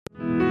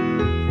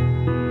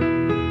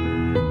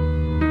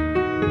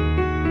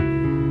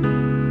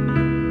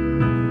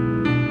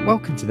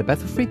to the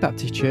Bethel Free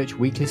Baptist Church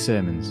weekly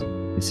sermons.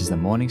 This is the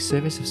morning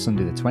service of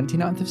Sunday the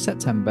 29th of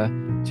September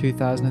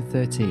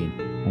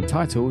 2013,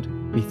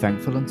 entitled Be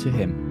Thankful Unto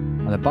Him,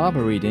 and the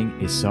Bible reading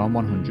is Psalm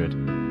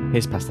 100.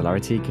 Here's Pastor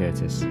Larry T.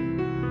 Curtis.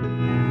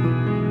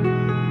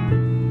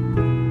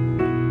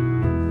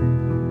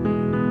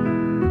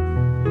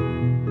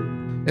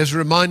 As a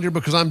reminder,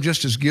 because I'm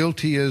just as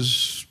guilty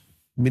as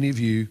many of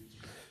you,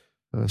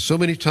 so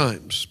many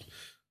times,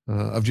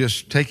 of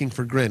just taking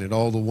for granted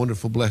all the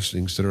wonderful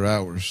blessings that are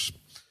ours.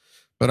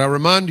 But I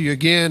remind you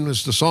again,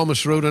 as the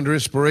psalmist wrote under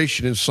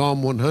inspiration in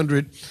Psalm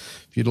 100,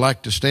 if you'd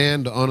like to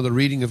stand to honor the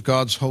reading of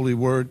God's holy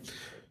word,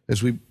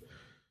 as we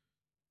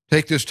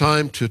take this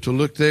time to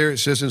look there, it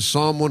says in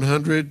Psalm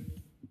 100,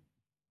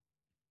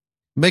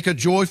 make a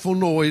joyful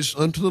noise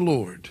unto the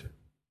Lord,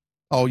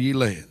 all ye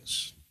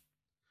lands.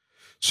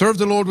 Serve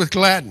the Lord with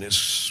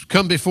gladness.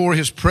 Come before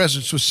his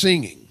presence with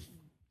singing.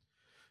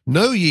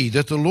 Know ye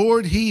that the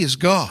Lord, he is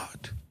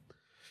God.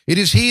 It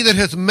is he that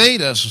hath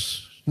made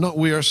us, not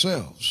we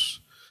ourselves.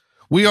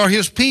 We are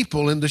his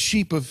people and the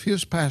sheep of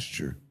his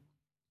pasture.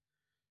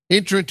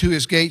 Enter into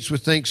his gates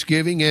with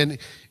thanksgiving and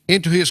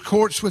into his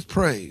courts with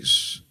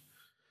praise.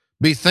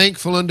 Be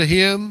thankful unto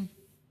him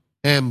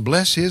and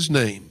bless his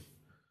name.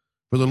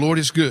 For the Lord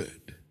is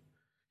good.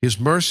 His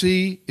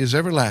mercy is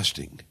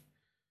everlasting,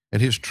 and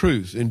his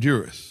truth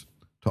endureth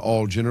to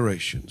all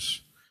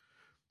generations.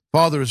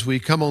 Father, as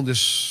we come on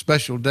this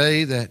special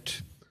day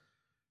that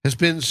has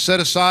been set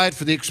aside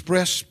for the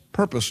express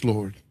purpose,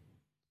 Lord,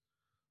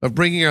 of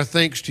bringing our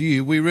thanks to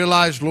you, we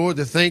realize, Lord,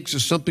 that thanks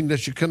is something that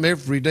should come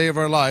every day of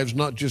our lives,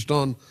 not just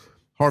on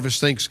Harvest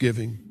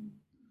Thanksgiving.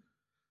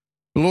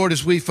 Lord,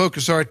 as we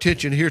focus our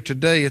attention here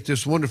today at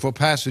this wonderful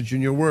passage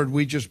in your word,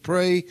 we just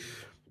pray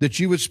that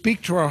you would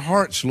speak to our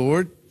hearts,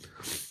 Lord.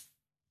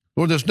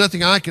 Lord, there's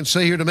nothing I can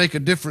say here to make a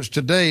difference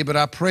today, but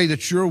I pray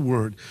that your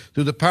word,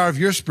 through the power of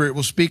your Spirit,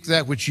 will speak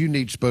that which you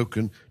need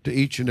spoken to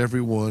each and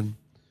every one.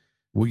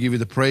 We'll give you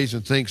the praise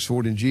and thanks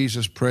for it in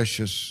Jesus'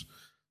 precious,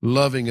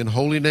 loving, and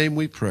holy name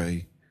we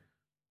pray.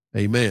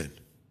 Amen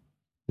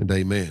and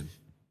amen.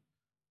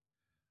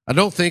 I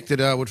don't think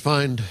that I would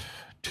find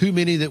too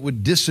many that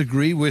would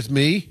disagree with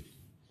me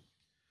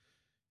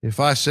if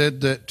I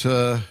said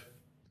that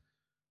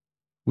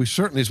we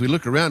certainly, as we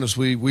look around us,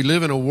 we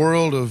live in a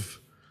world of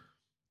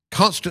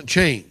constant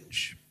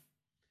change,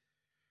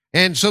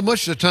 and so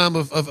much of the time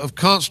of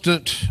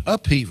constant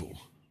upheaval.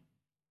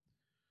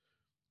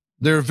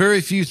 There are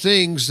very few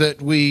things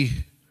that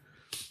we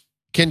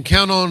can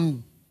count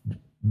on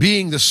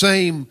being the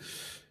same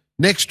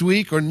next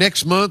week or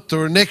next month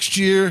or next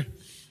year,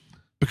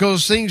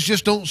 because things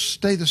just don't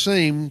stay the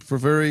same for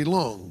very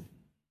long.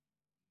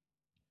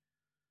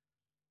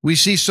 We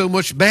see so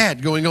much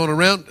bad going on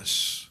around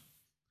us.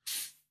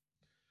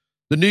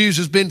 The news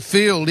has been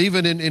filled,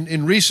 even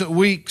in recent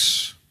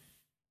weeks,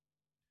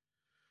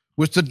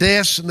 with the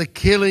deaths and the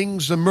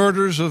killings, the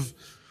murders of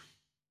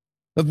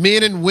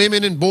men and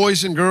women and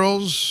boys and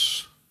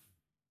girls.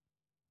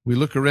 We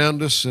look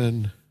around us,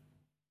 and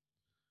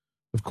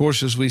of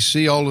course, as we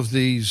see all of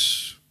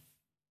these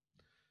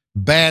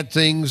bad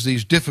things,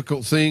 these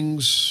difficult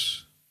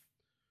things,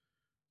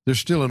 there's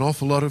still an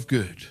awful lot of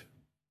good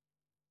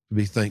to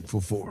be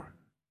thankful for.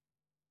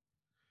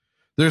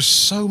 There's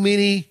so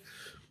many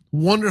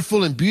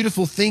wonderful and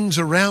beautiful things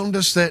around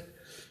us that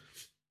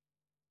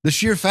the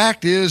sheer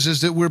fact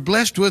is that we're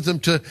blessed with them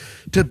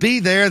to be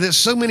there, that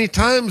so many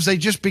times they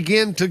just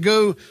begin to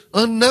go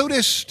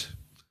unnoticed.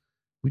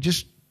 We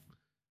just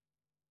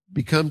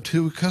become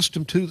too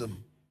accustomed to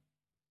them.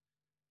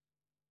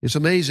 It's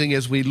amazing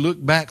as we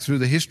look back through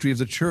the history of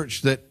the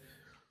church that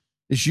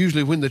it's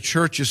usually when the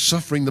church is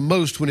suffering the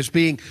most, when it's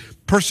being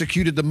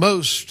persecuted the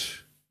most,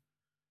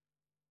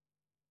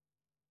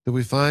 that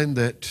we find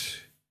that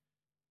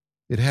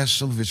it has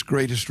some of its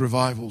greatest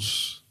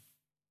revivals,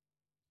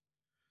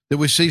 that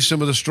we see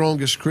some of the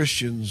strongest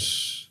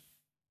Christians.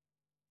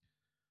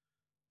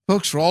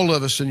 Folks, for all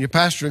of us, and your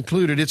pastor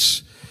included,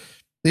 it's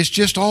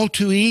just all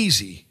too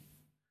easy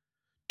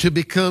to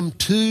become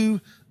too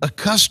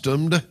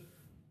accustomed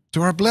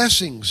to our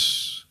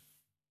blessings.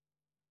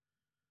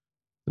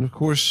 And of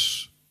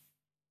course,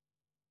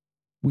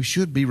 we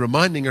should be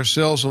reminding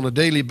ourselves on a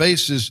daily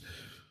basis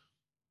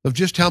of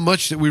just how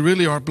much that we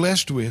really are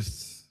blessed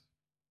with.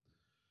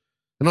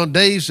 And on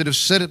days that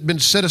have been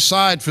set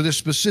aside for this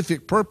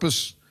specific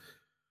purpose,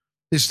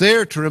 it's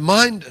there to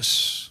remind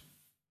us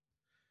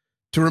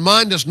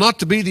not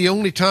to be the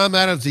only time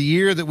out of the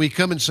year that we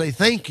come and say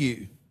thank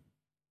you,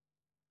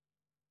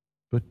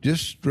 but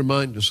just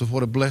remind us of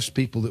what a blessed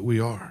people that we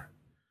are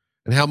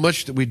and how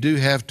much that we do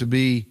have to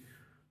be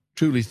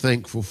truly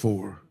thankful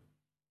for.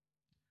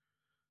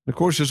 And of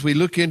course, as we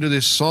look into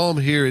this psalm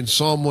here in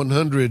Psalm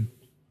 100,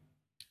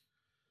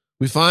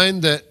 we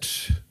find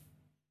that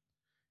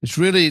there's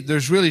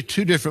really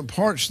two different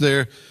parts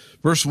there.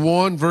 Verse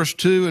 1, verse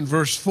 2, and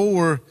verse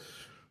 4,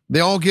 they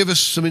all give us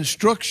some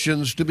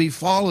instructions to be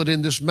followed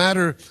in this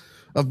matter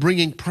of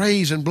bringing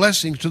praise and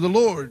blessings to the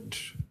Lord.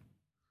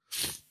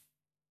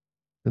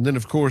 And then,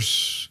 of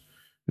course,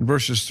 in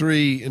verses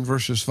 3 and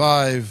verses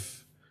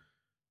 5,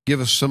 give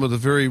us some of the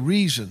very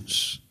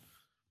reasons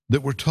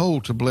that we're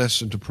told to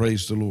bless and to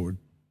praise the Lord.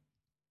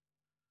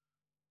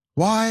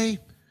 Why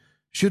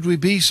should we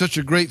be such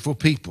a grateful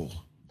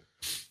people?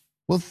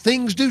 Well,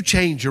 things do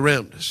change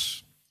around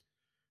us.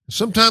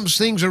 Sometimes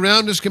things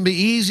around us can be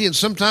easy and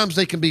sometimes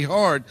they can be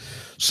hard.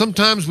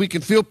 Sometimes we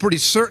can feel pretty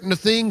certain of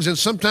things and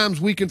sometimes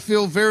we can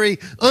feel very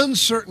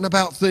uncertain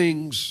about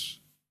things.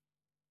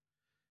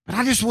 But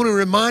I just want to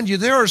remind you,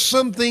 there are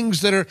some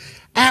things that are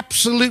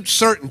absolute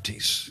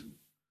certainties,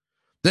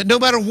 that no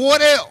matter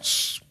what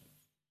else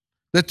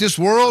that this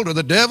world or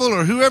the devil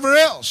or whoever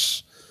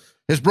else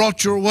has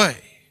brought your way,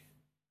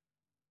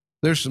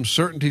 there's some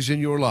certainties in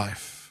your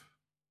life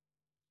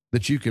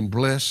that you can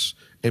bless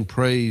and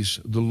praise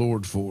the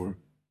Lord for.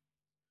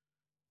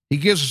 He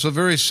gives us a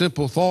very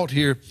simple thought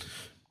here.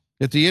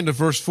 At the end of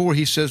verse 4,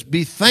 he says,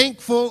 "Be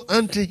thankful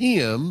unto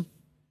him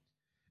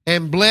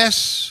and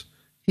bless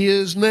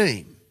his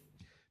name."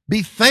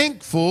 Be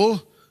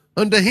thankful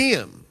unto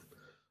him,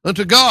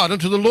 unto God,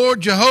 unto the Lord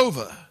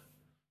Jehovah,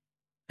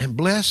 and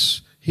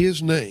bless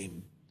his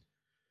name.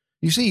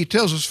 You see, he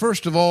tells us,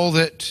 first of all,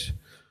 that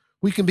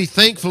we can be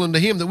thankful unto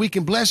him, that we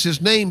can bless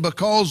his name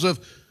because of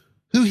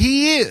who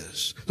he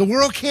is. The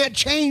world can't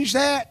change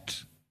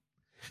that.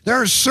 There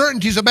are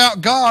certainties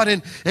about God,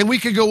 and we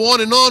could go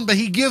on, but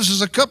he gives us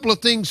a couple of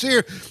things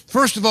here.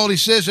 First of all, he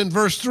says in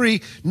verse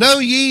 3, "Know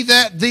ye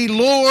that the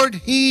Lord,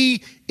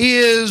 he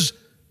is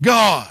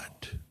God."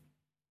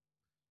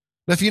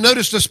 Now, if you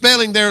notice the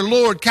spelling there,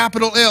 Lord,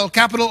 capital L,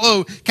 capital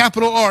O,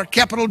 capital R,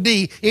 capital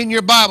D in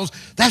your Bibles,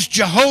 that's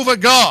Jehovah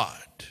God.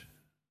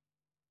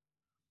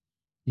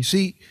 You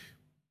see,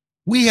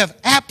 we have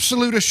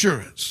absolute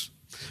assurance,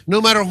 no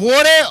matter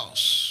what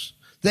else,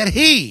 that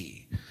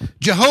he,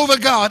 Jehovah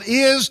God,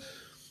 is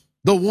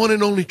the one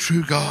and only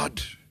true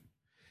God.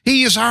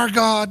 He is our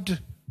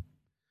God.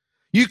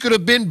 You could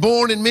have been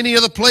born in many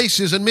other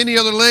places and many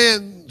other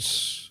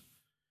lands.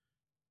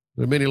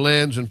 There are many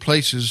lands and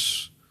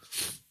places,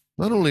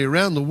 not only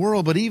around the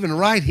world, but even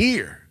right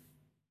here,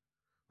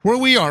 where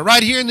we are,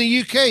 right here in the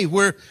UK,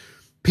 where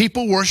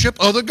people worship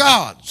other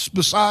gods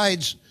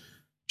besides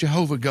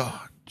Jehovah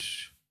God.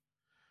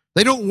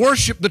 They don't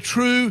worship the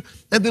true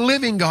and the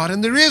living God,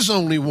 and there is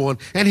only one,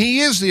 and he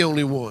is the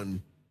only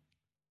one.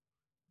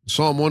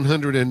 Psalm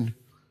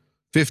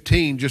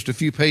 115, just a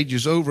few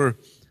pages over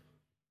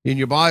in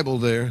your Bible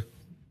there.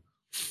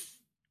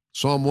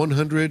 Psalm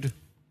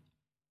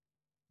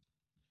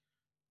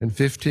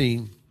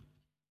 115.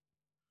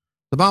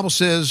 The Bible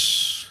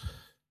says,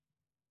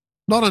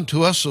 "Not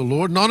unto us, O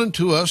Lord, not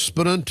unto us,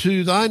 but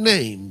unto thy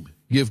name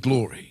give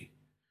glory,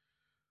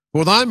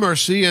 for thy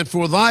mercy and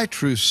for thy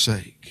truth's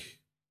sake.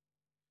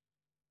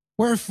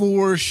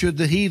 Wherefore should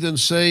the heathen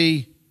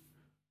say,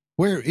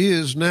 Where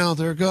is now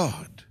their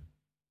God?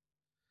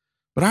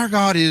 But our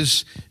God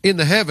is in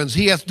the heavens.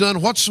 He hath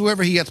done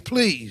whatsoever he hath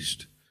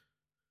pleased.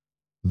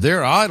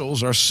 Their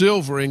idols are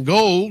silver and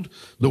gold,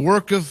 the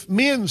work of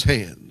men's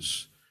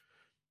hands.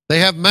 They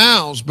have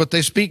mouths, but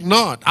they speak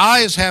not.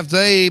 Eyes have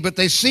they, but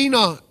they see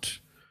not.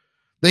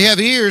 They have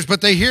ears,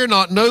 but they hear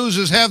not.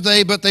 Noses have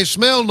they, but they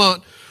smell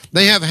not.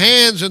 They have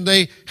hands, and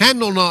they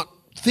handle not.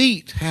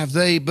 Feet have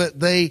they,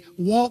 but they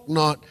walk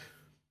not.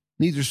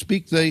 Neither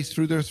speak they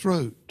through their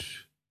throat.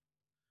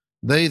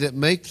 They that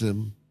make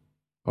them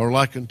are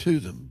like unto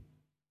them.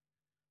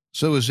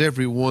 So is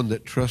every one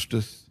that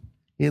trusteth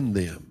in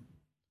them."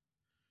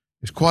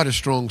 It's quite a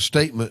strong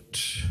statement.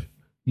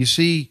 You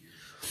see,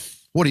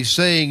 what he's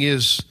saying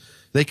is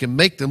they can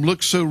make them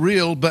look so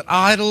real, but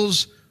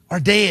idols are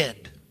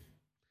dead.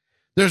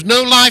 There's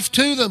no life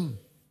to them.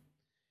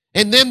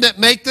 And them that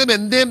make them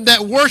and them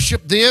that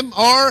worship them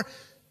are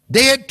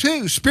dead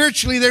too.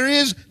 Spiritually, there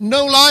is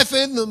no life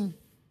in them.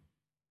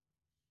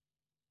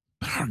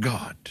 But our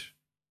God,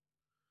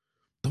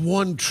 the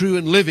one true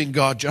and living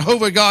God,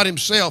 Jehovah God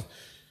himself,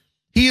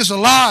 he is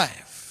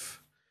alive.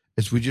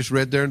 As we just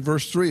read there in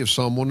verse 3 of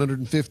Psalm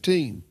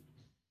 115.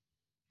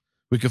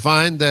 We can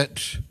find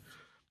that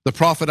the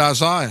prophet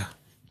Isaiah,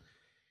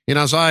 in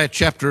Isaiah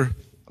chapter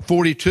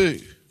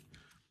 42,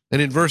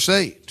 and in verse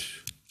 8,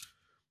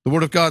 the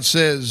Word of God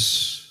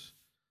says,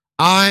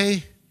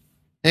 "I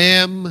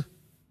am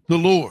the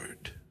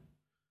Lord."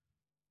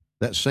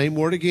 That same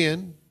word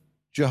again,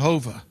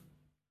 Jehovah.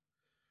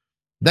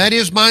 "That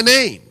is my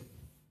name,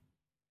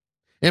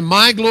 and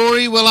my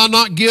glory will I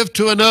not give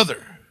to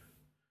another,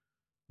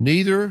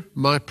 neither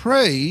my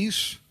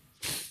praise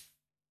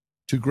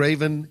to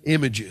graven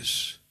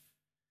images."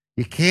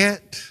 You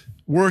can't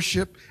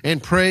worship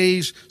and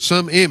praise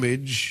some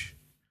image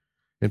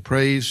and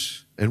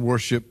praise and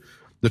worship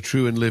the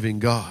true and living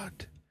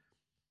God.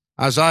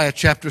 Isaiah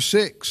chapter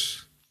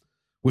 6,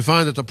 we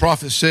find that the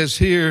prophet says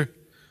here,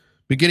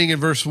 beginning in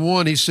verse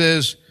 1, he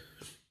says,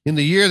 "In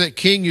the year that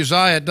King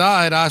Uzziah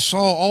died, I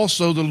saw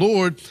also the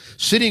Lord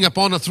sitting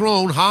upon a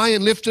throne, high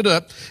and lifted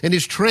up, and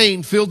his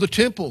train filled the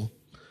temple.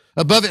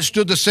 Above it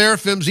stood the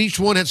seraphims, each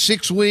one had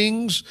 6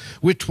 wings.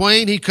 With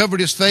twain he covered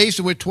his face,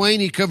 and with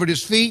twain he covered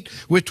his feet.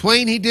 With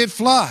twain he did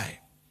fly.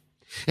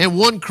 And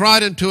one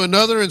cried unto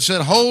another and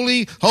said,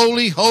 Holy,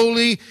 holy,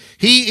 holy,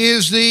 he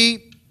is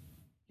the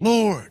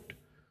Lord,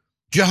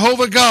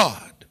 Jehovah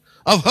God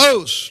of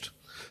hosts.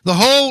 The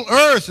whole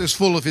earth is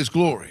full of his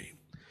glory.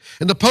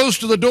 And the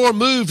post of the door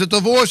moved at the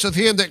voice of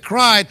him that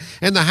cried,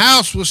 and the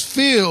house was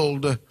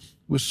filled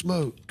with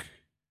smoke.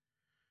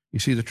 You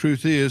see, the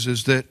truth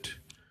is that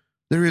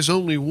there is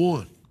only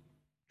one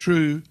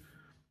true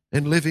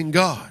and living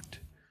God.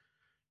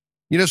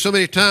 You know, so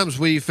many times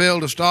we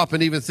fail to stop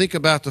and even think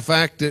about the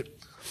fact that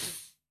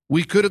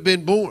we could have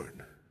been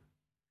born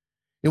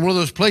in one of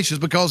those places,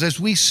 because as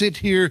we sit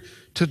here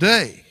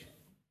today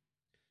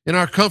in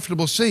our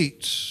comfortable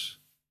seats,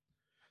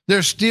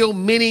 there's still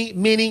many,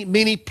 many,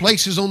 many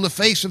places on the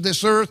face of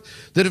this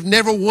earth that have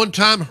never one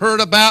time heard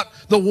about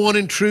the one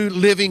and true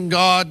living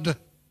God.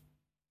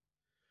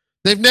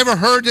 They've never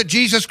heard that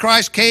Jesus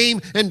Christ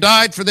came and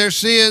died for their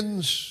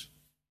sins.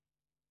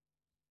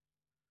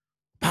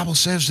 The Bible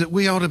says that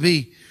we ought to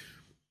be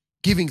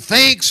giving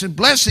thanks and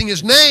blessing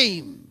his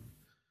name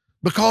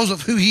because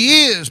of who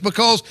he is,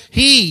 because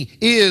he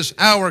is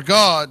our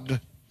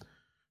God.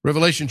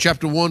 Revelation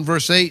chapter 1,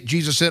 verse 8,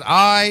 Jesus said,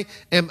 I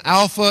am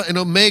Alpha and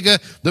Omega,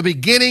 the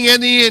beginning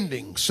and the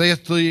ending,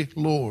 saith the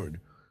Lord,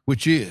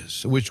 which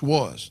is, which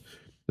was,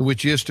 and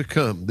which is to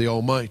come, the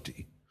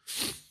Almighty.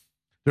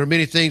 There are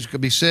many things that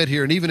could be said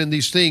here, and even in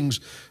these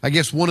things, I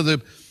guess one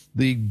of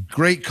the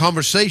great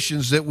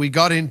conversations that we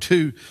got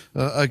into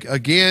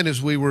again as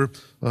we were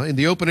in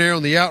the open air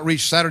on the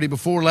outreach Saturday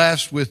before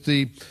last with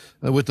the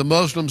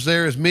Muslims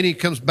there, as many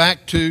comes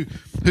back to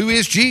who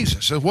is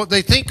Jesus and what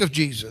they think of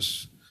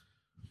Jesus.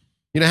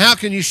 You know, how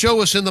can you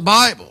show us in the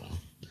Bible?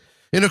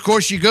 And of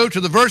course, you go to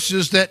the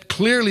verses that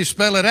clearly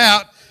spell it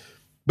out,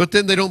 but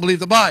then they don't believe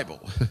the Bible.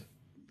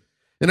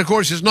 And of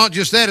course, it's not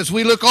just that. As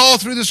we look all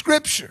through the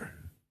Scripture,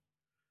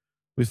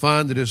 we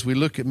find that as we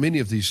look at many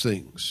of these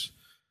things,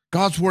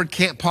 God's Word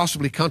can't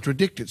possibly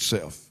contradict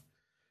itself.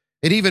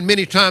 And even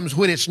many times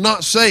when it's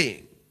not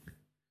saying,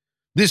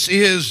 this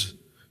is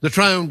the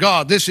triune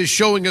God, this is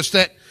showing us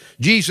that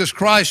Jesus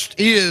Christ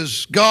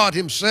is God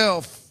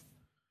himself,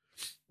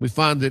 we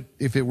find that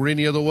if it were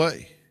any other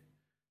way,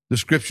 the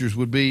Scriptures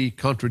would be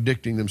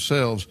contradicting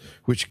themselves,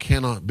 which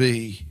cannot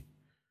be.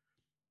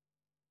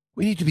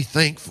 We need to be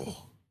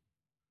thankful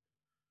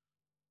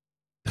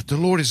that the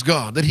Lord is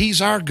God, that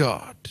he's our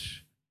God.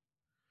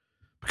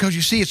 Because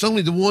you see, it's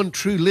only the one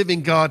true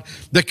living God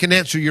that can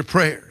answer your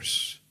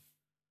prayers.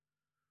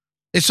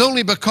 It's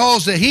only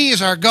because that he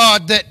is our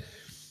God that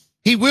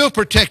he will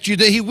protect you,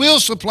 that he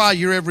will supply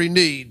your every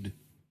need.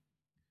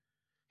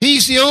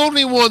 He's the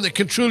only one that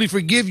can truly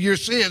forgive your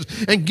sins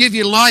and give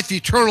you life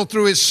eternal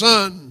through his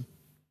Son.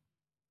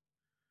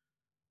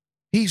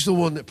 He's the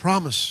one that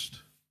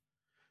promised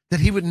that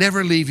he would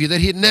never leave you,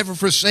 that he'd never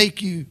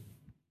forsake you.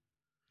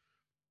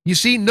 You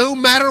see, no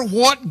matter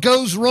what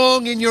goes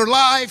wrong in your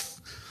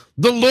life,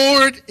 the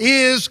Lord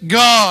is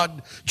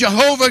God.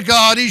 Jehovah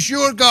God is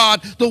your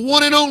God, the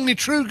one and only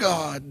true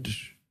God.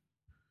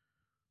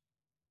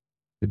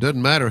 It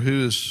doesn't matter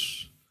who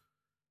is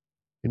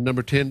in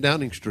number 10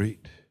 Downing Street.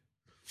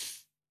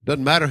 It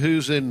doesn't matter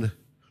who's in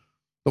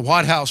the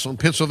White House on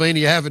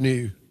Pennsylvania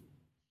Avenue.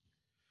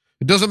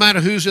 It doesn't matter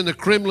who's in the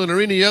Kremlin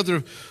or any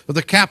other of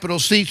the capital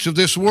seats of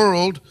this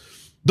world.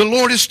 The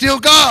Lord is still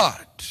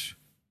God.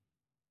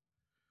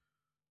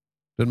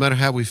 Doesn't matter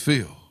how we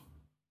feel.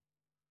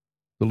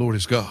 The Lord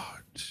is God.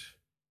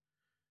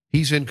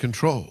 He's in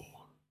control.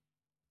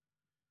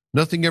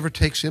 Nothing ever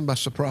takes him by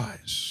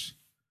surprise.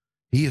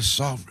 He is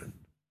sovereign.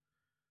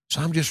 So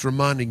I'm just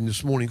reminding you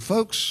this morning,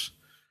 folks,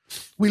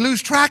 we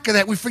lose track of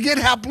that. We forget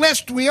how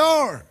blessed we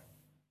are.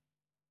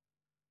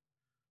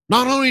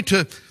 Not only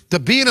to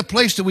be in a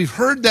place that we've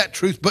heard that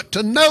truth, but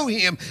to know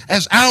him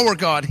as our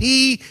God.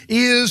 He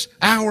is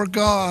our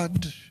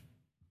God.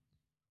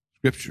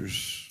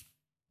 Scriptures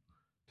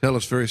tell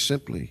us very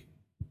simply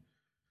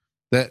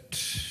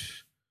that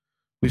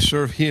we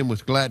serve him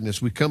with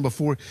gladness. We come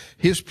before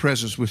his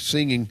presence with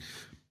singing,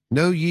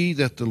 know ye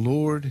that the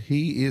Lord,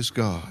 he is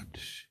God.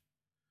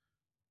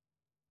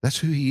 That's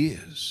who he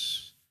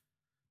is.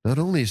 Not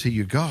only is he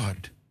your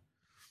God,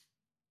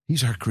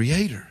 he's our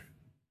creator.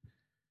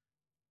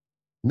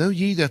 Know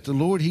ye that the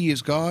Lord, he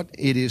is God.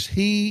 It is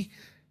he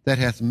that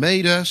hath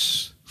made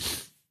us,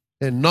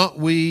 and not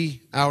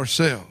we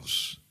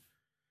ourselves.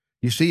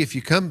 You see, if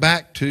you come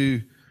back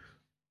to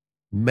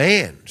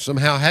man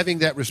somehow having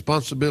that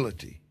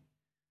responsibility,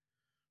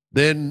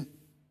 then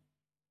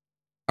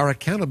our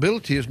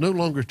accountability is no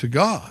longer to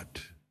God.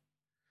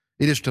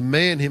 It is to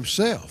man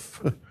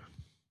himself.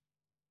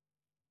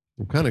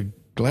 I'm kind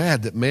of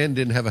glad that man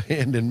didn't have a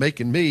hand in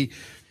making me.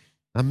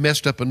 I'm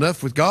messed up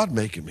enough with God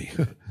making me.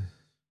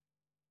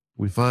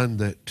 We find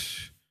that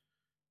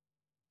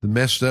the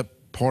messed up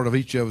part of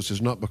each of us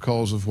is not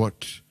because of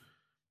what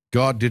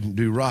God didn't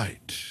do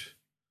right,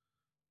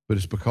 but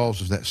it's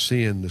because of that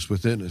sin that's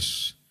within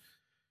us.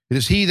 It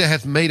is he that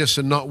hath made us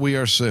and not we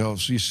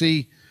ourselves. You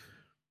see,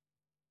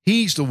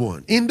 he's the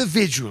one,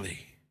 individually.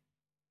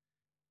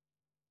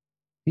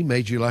 He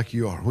made you like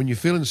you are. When you're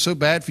feeling so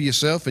bad for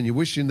yourself and you're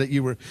wishing that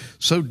you were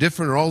so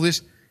different or all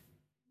this,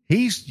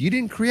 you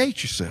didn't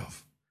create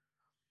yourself.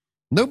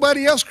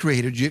 Nobody else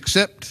created you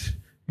except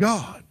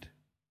God.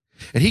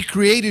 And He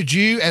created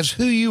you as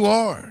who you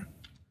are.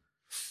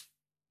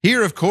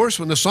 Here, of course,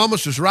 when the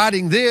psalmist was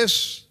writing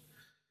this,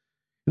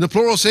 in the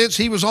plural sense,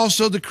 he was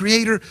also the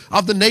creator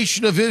of the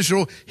nation of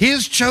Israel,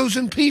 His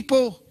chosen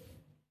people.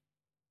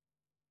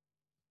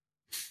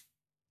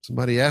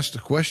 Somebody asked a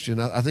question.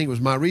 I think it was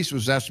Maurice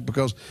was asking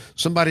because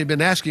somebody had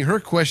been asking her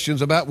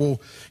questions about,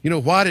 well,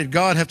 why did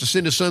God have to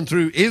send His Son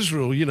through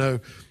Israel?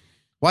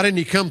 Why didn't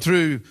He come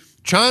through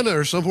China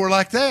or somewhere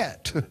like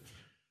that?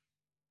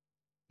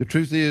 The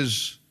truth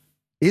is,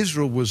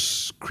 Israel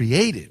was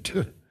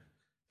created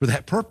for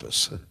that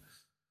purpose.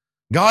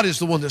 God is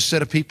the one that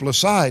set a people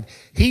aside.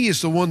 He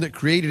is the one that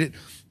created it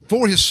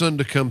for His Son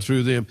to come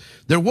through them.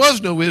 There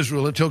was no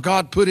Israel until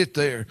God put it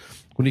there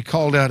when He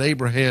called out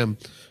Abraham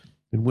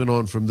and went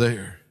on from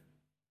there.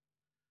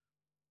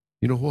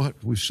 You know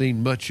what? We've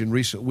seen much in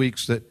recent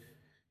weeks that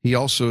He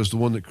also is the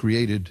one that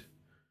created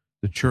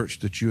the church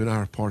that you and I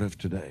are part of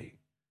today.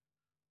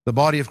 The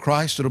body of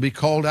Christ that'll be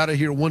called out of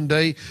here one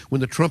day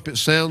when the trumpet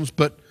sounds,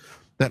 but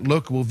that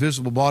local,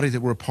 visible body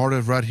that we're a part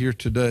of right here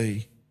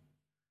today.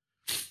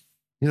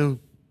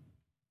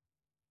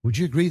 Would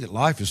you agree that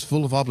life is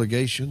full of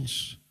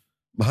obligations?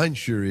 Mine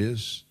sure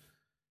is.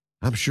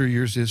 I'm sure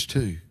yours is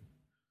too.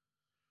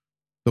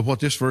 But what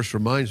this verse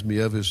reminds me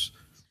of is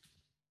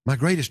my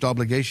greatest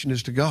obligation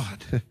is to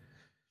God.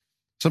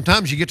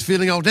 Sometimes you get to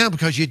feeling all down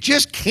because you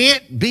just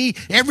can't be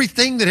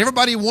everything that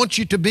everybody wants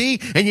you to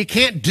be, and you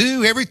can't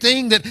do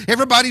everything that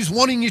everybody's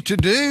wanting you to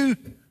do.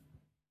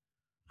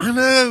 I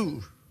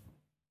know.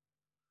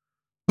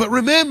 But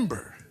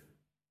remember,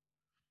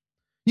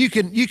 you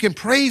can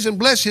praise and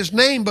bless His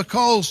name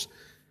because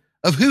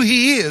of who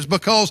He is,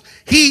 because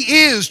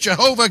He is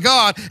Jehovah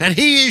God, and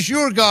He is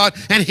your God,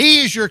 and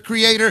He is your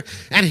Creator,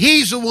 and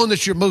He's the one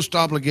that you're most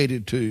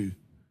obligated to.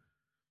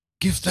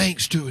 Give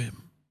thanks to Him.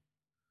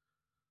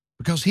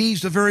 Because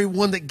He's the very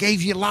one that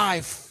gave you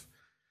life.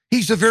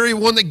 He's the very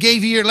one that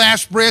gave you your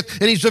last breath,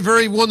 and He's the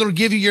very one that will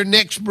give you your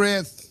next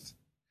breath.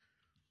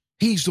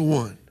 He's the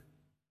one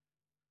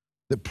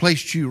that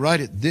placed you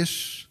right at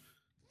this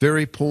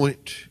very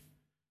point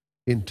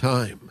in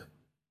time.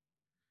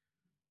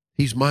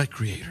 He's my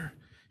Creator.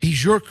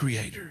 He's your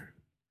Creator.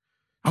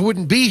 I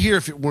wouldn't be here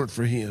if it weren't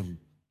for Him.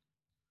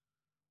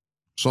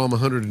 Psalm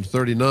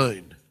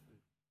 139,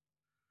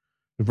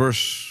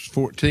 verse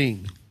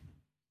 14.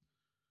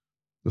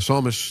 The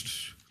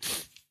psalmist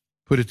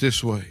put it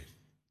this way.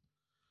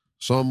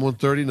 Psalm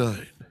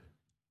 139,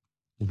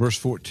 verse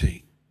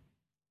 14.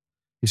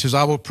 He says,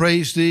 I will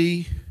praise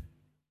Thee,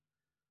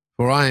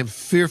 for I am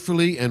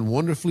fearfully and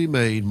wonderfully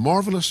made.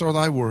 Marvelous are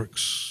Thy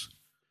works,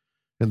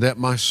 and that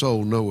my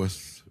soul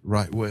knoweth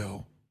right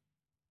well.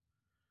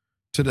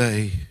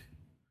 Today,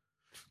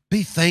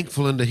 be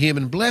thankful unto Him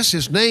and bless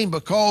His name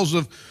because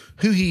of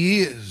who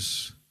He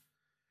is.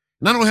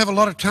 And I don't have a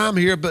lot of time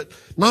here, but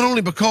not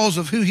only because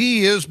of who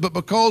He is, but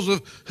because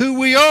of who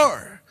we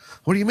are.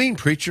 What do you mean,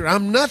 preacher?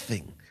 I'm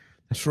nothing.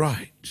 That's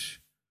right.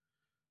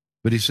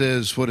 But he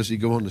says, what does he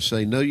go on to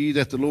say? Know ye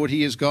that the Lord,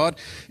 He is God.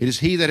 It is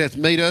He that hath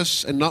made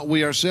us and not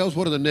we ourselves.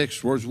 What are the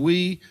next words?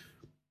 We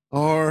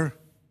are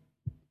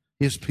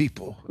His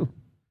people.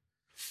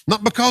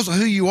 Not because of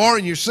who you are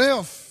in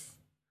yourself,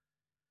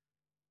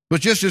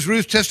 but just as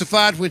Ruth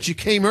testified when she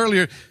came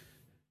earlier,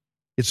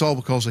 it's all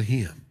because of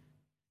Him.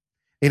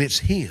 And it's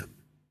Him.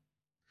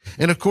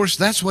 And of course,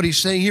 that's what he's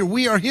saying here.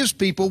 We are His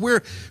people.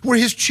 We're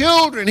His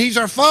children. He's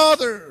our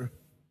Father.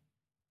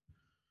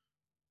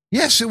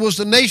 Yes, it was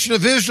the nation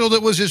of Israel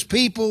that was His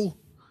people.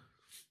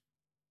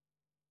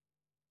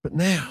 But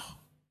now,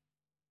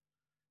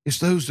 it's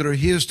those that are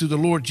His through the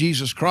Lord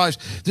Jesus Christ.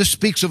 This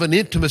speaks of an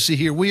intimacy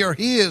here. We are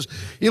His.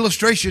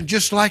 Illustration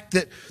just like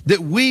that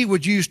we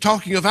would use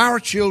talking of our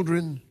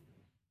children.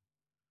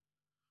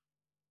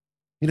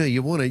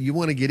 You want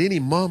to get any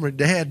mom or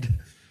dad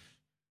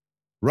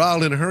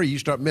riled in a hurry, you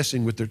start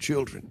messing with their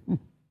children.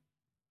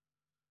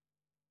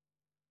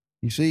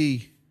 You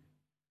see,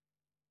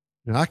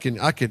 I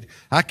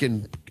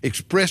can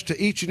express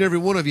to each and every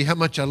one of you how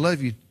much I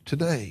love you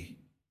today.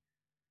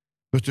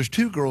 But there's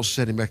two girls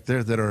sitting back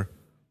there that are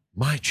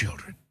my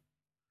children.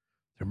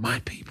 They're my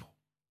people.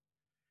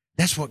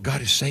 That's what God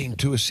is saying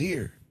to us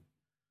here.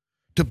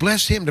 To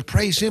bless Him, to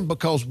praise Him,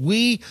 because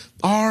we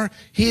are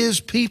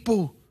His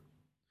people.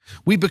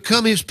 We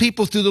become His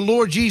people through the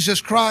Lord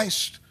Jesus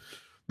Christ.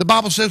 The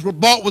Bible says we're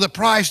bought with a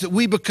price, that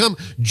we become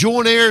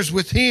joint heirs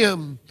with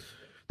Him.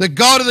 The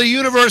God of the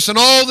universe and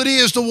all that He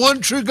is, the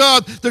one true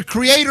God, the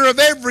Creator of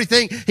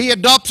everything. He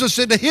adopts us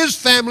into His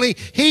family.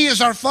 He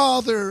is our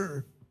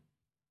Father.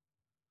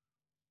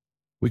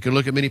 We can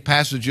look at many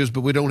passages, but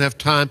we don't have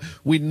time.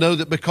 We know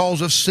that because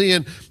of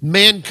sin,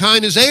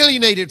 mankind is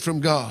alienated from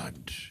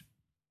God.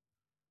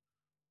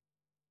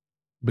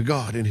 But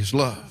God, in His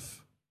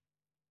love,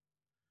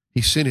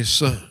 He sent His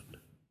Son,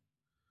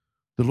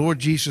 the Lord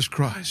Jesus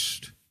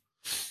Christ,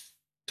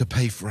 to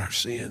pay for our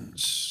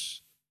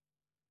sins.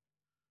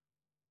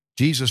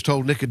 Jesus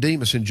told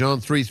Nicodemus in John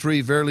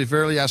 3:3, Verily,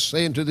 verily, I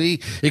say unto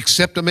thee,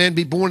 except a man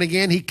be born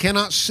again, he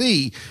cannot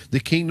see the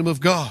kingdom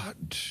of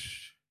God.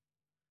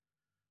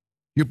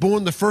 You're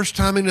born the first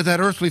time into that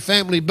earthly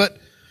family, but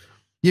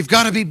you've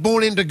got to be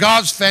born into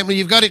God's family.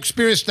 You've got to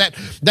experience that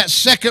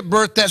second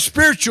birth, that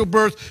spiritual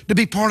birth, to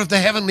be part of the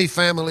heavenly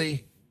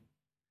family.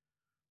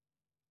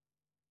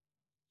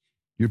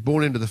 You're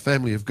born into the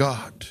family of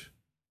God.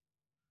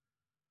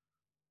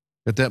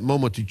 At that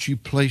moment that you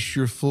place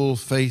your full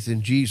faith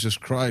in Jesus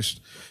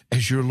Christ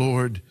as your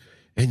Lord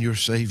and your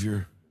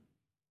Savior.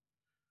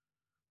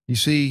 You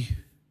see,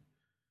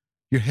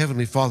 your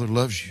Heavenly Father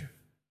loves you.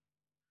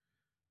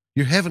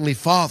 Your Heavenly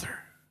Father,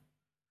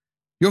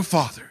 your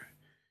Father,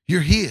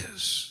 you're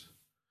His.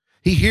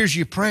 He hears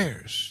your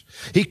prayers.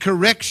 He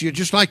corrects you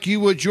just like you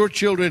would your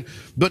children,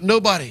 but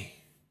nobody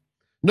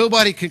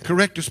can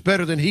correct us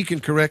better than He can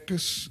correct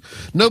us.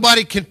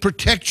 Nobody can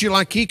protect you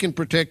like He can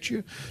protect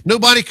you.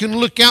 Nobody can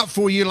look out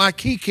for you like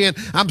He can.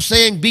 I'm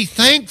saying be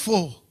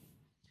thankful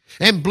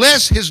and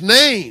bless His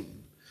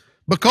name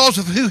because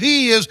of who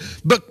He is,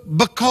 but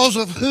because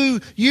of who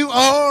you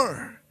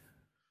are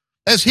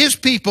as His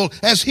people,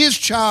 as His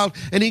child.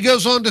 And He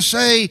goes on to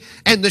say,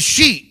 and the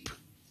sheep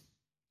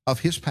of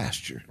His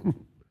pasture.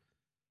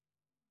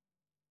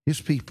 His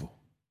people.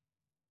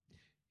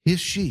 His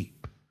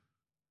sheep.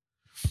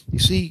 You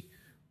see,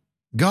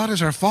 God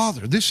is our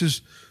Father. This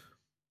is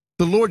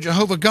the Lord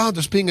Jehovah God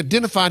that's being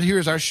identified here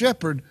as our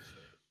shepherd.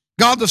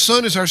 God the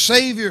Son is our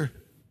Savior.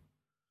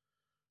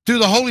 Through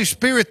the Holy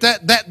Spirit,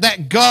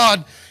 that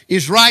God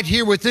is right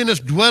here within us,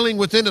 dwelling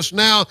within us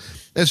now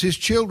as His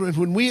children.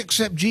 When we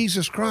accept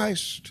Jesus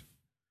Christ,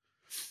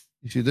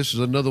 you see, this is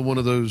another one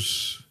of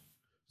those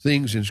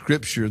things in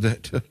Scripture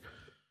that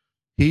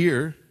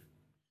here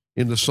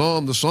in the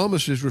Psalm, the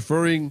psalmist is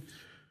referring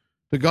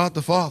to God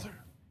the Father.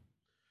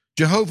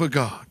 Jehovah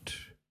God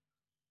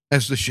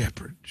as the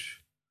shepherd.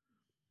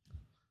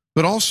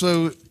 But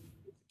also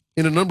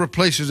in a number of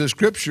places in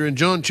Scripture, in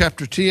John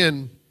chapter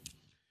 10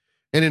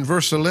 and in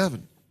verse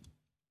 11,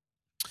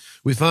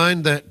 we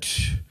find that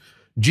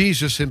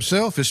Jesus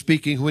Himself is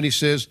speaking when He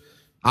says,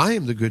 I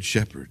am the good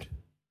shepherd.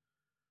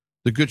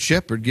 The good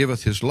shepherd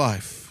giveth his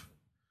life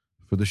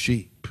for the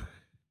sheep.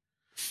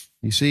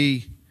 You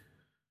see,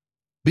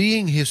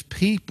 being His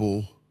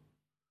people,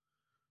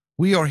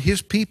 we are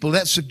His people.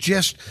 That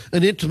suggests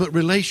an intimate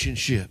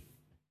relationship.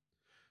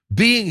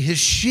 Being His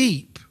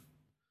sheep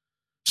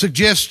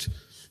suggests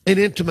an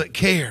intimate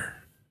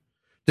care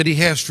that He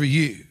has for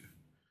you.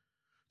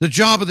 The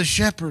job of the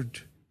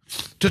shepherd,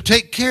 to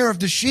take care of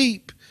the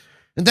sheep.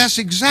 And that's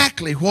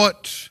exactly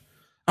what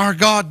our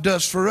God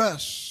does for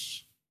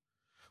us.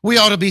 We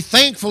ought to be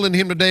thankful in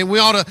Him today, and we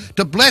ought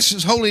to bless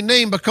His holy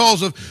name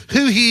because of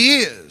who He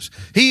is.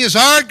 He is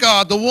our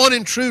God, the one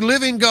and true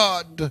living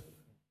God.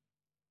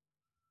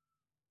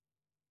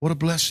 What a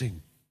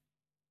blessing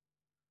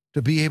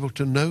to be able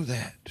to know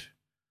that.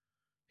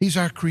 He's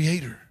our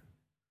Creator.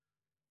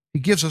 He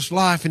gives us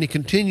life, and He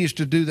continues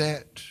to do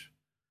that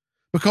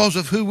because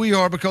of who we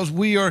are, because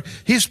we are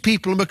His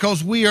people, and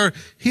because we are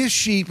His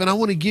sheep. And I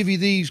want to give you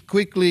these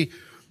quickly.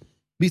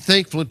 Be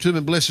thankful unto Him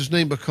and bless His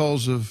name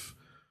because of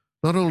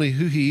not only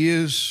who He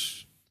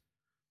is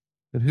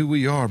and who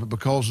we are, but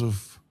because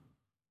of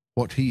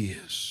what He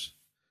is.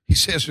 He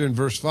says here in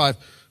verse 5,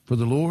 for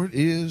the Lord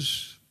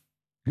is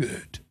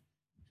good.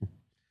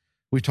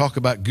 We talk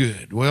about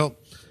good. Well,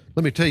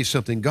 let me tell you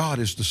something. God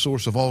is the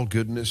source of all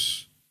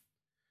goodness.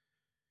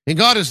 And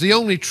God is the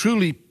only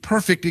truly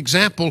perfect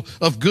example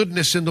of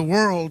goodness in the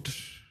world.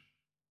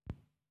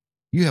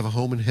 You have a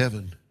home in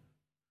heaven.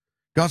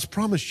 God's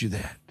promised you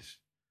that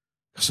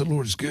because the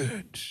Lord is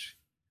good.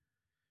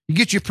 You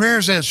get your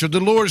prayers answered, the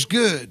Lord is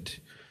good.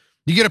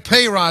 You get a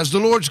pay rise, the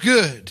Lord's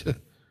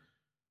good.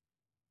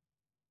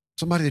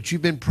 Somebody that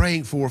you've been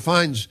praying for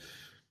finds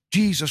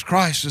Jesus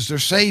Christ as their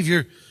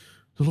Savior.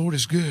 The Lord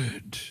is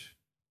good.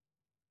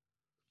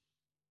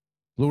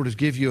 The Lord has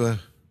given you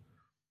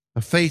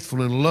a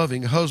faithful and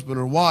loving husband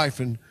or wife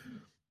and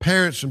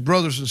parents and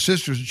brothers and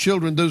sisters and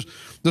children,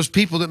 those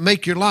people that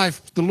make your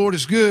life. The Lord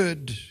is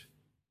good.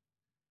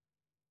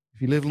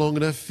 If you live long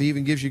enough, He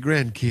even gives you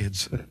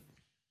grandkids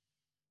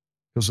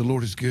because the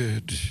Lord is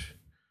good.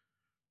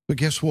 But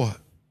guess what?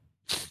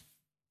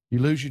 You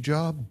lose your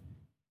job,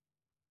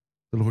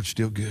 the Lord's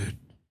still good.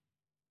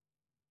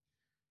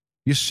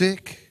 You're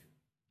sick,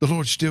 the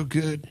Lord's still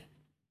good.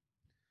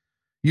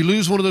 You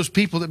lose one of those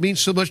people that means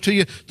so much to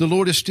you, the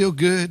Lord is still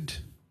good.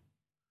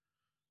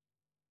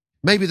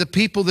 Maybe the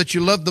people that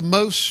you love the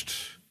most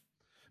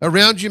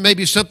around you,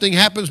 maybe something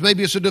happens,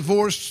 maybe it's a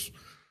divorce,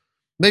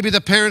 maybe the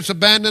parents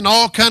abandon,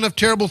 all kind of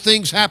terrible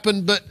things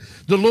happen, but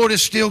the Lord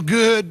is still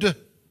good.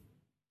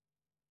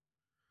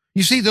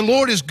 You see, the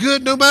Lord is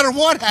good no matter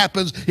what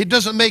happens. It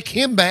doesn't make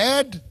Him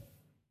bad.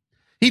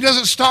 He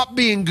doesn't stop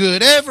being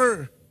good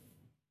ever.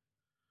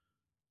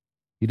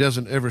 He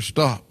doesn't ever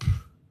stop.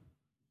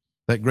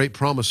 That great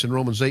promise in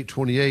Romans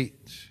 8:28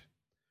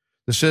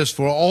 that says,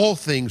 for all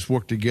things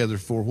work together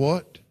for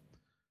what?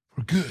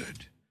 For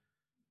good.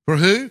 For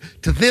who?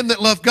 To them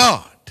that love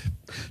God.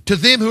 To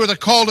them who are the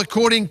called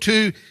according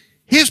to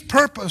His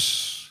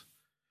purpose.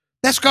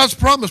 That's God's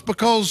promise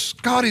because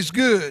God is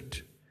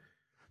good.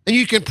 And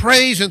you can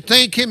praise and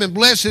thank Him and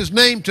bless His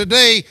name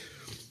today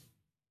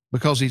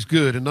because he's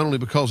good. And not only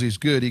because he's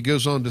good, he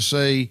goes on to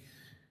say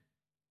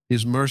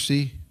his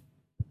mercy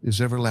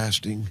is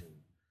everlasting.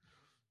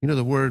 You know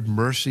the word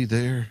mercy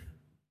there?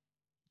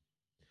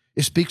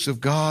 It speaks of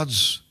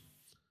God's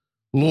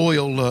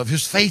loyal love,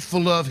 his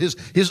faithful love,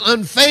 his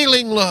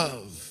unfailing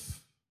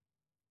love.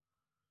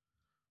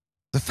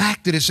 The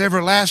fact that it's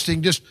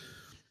everlasting just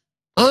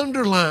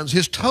underlines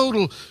his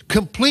total,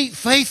 complete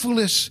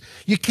faithfulness.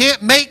 You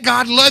can't make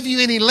God love you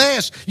any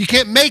less. You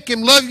can't make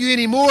him love you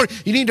any more.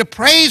 You need to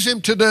praise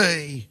him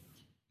today.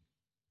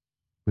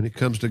 When it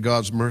comes to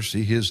God's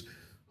mercy, his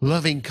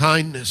loving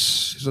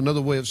kindness is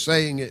another way of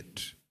saying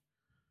it.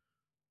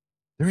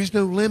 There is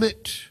no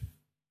limit.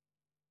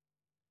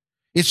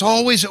 It's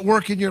always at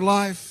work in your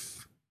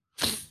life.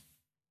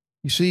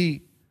 You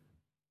see,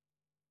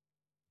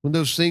 when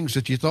those things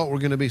that you thought were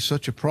going to be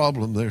such a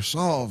problem, they're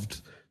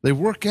solved. They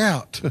work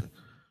out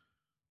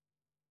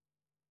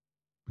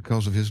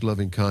because of his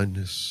loving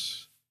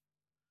kindness.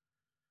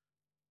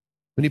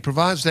 When he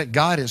provides that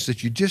guidance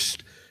that you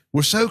just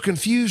were so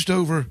confused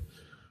over,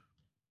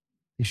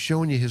 he's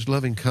showing you his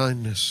loving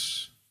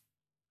kindness.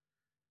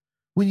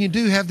 When you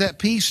do have that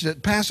peace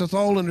that passeth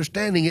all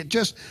understanding, it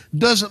just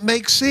doesn't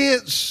make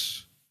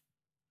sense.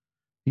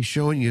 He's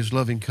showing you his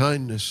loving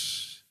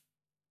kindness.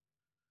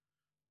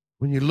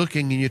 When you're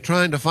looking and you're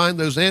trying to find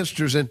those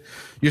answers and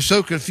you're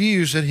so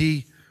confused, that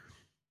he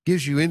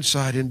gives you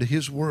insight into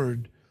his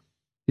word,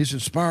 his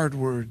inspired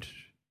word.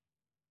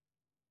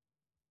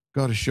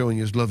 God is showing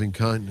his loving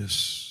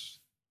kindness.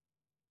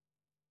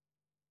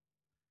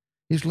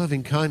 His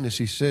loving kindness,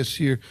 he says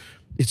here,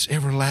 it's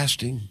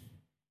everlasting.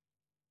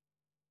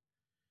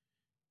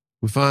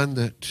 We find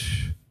that,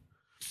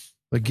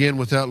 again,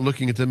 without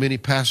looking at the many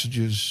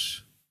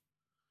passages,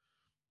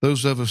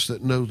 those of us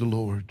that know the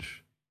Lord,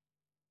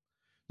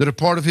 that are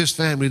part of his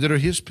family, that are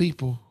his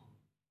people,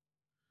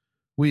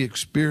 we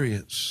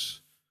experience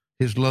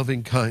his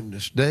loving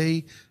kindness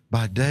day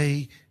by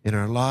day in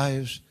our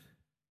lives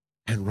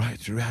and right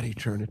throughout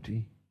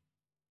eternity.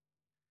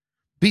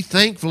 Be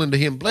thankful unto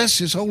him. Bless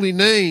his holy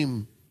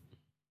name.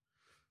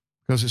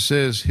 Because it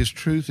says, his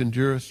truth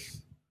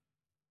endureth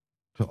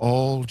to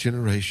all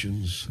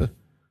generations.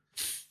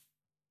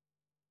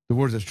 The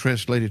word that's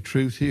translated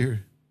truth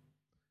here,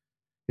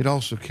 it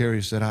also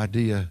carries that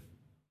idea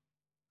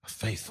of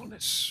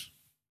faithfulness,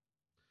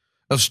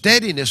 of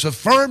steadiness, of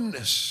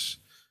firmness.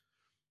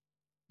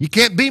 You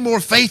can't be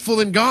more faithful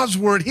than God's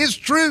word, his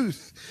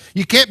truth.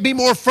 You can't be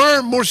more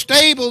firm, more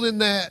stable than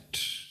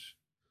that.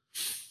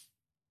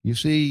 You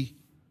see,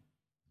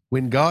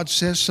 when God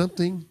says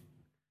something,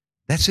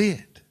 that's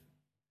it.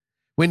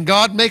 When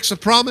God makes a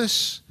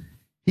promise,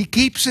 he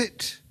keeps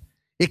it.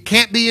 It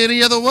can't be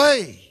any other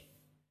way.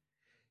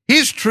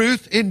 His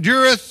truth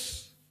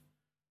endureth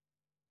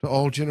to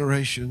all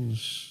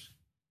generations.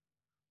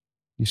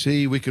 You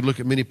see, we could look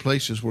at many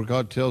places where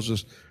God tells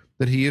us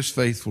that he is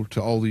faithful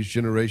to all these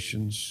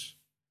generations.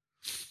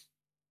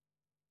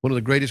 One of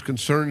the greatest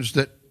concerns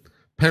that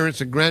parents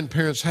and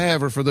grandparents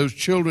have are for those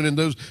children and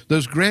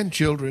those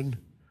grandchildren.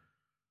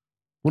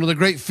 One of the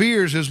great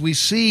fears as we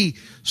see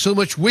so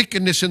much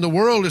wickedness in the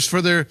world is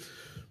for their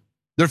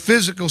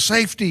physical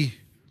safety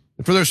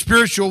and for their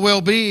spiritual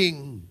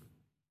well-being.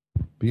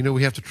 But you know,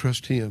 we have to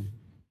trust him.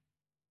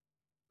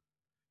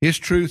 His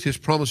truth, his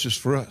promises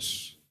for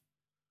us,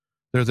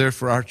 they're there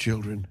for our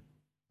children.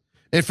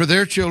 And for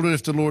their children,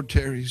 if the Lord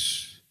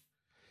tarries,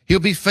 he'll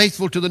be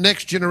faithful to the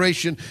next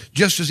generation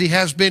just as he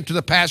has been to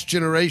the past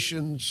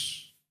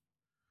generations.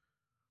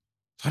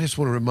 I just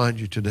want to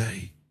remind you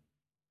today,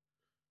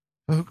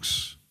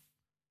 folks,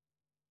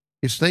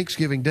 it's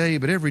Thanksgiving Day,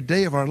 but every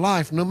day of our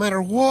life, no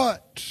matter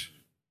what,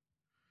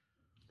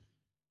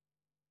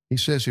 he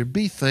says here,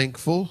 be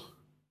thankful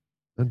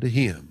unto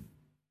him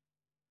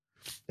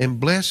and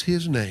bless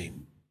his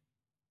name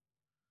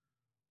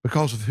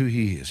because of who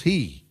he is.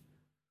 He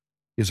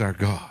is our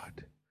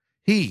God.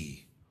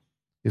 He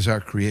is our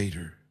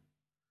Creator.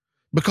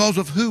 Because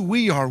of who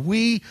we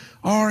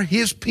are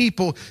his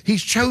people.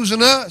 He's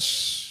chosen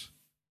us.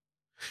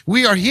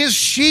 We are his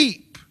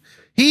sheep.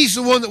 He's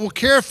the one that will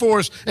care for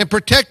us and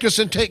protect us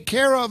and take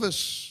care of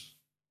us.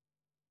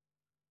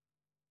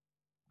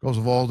 Because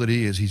of all that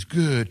he is. He's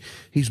good.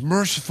 He's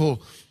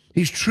merciful.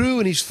 He's true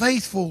and he's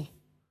faithful.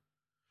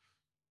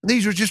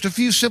 These are just a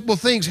few simple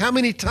things. How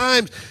many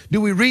times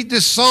do we read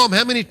this psalm?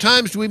 How many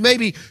times do we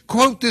maybe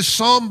quote this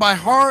psalm by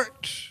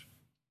heart?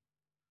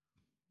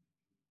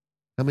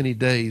 How many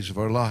days of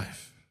our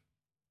life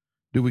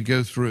do we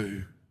go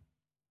through?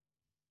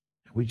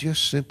 We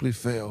just simply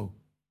fail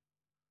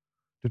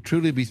to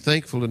truly be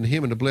thankful in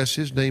him and to bless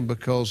his name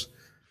because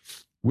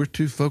we're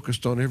too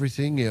focused on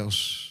everything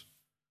else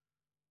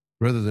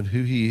rather than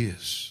who he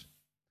is,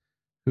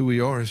 who we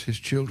are as his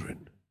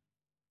children,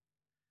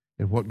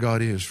 and what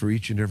God is for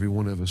each and every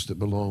one of us that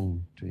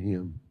belong to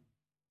him.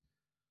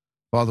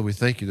 Father, we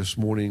thank you this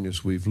morning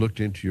as we've looked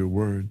into your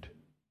word.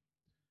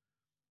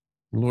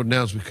 Lord,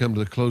 now as we come to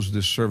the close of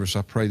this service,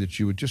 I pray that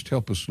you would just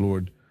help us,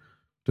 Lord,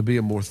 to be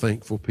a more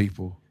thankful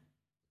people.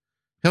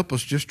 Help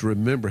us just to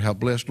remember how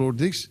blessed, Lord,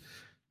 these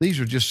These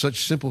are just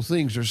such simple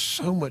things. There's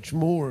so much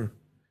more.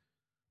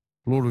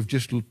 Lord, we've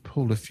just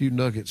pulled a few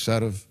nuggets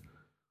out of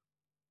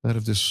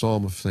this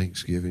psalm of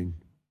thanksgiving.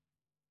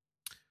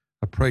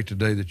 I pray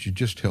today that you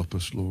just help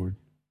us, Lord.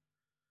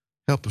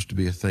 Help us to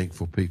be a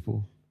thankful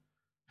people.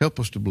 Help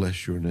us to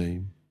bless your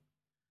name.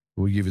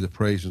 We give you the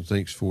praise and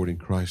thanks for it in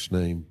Christ's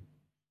name.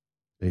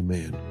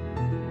 Amen.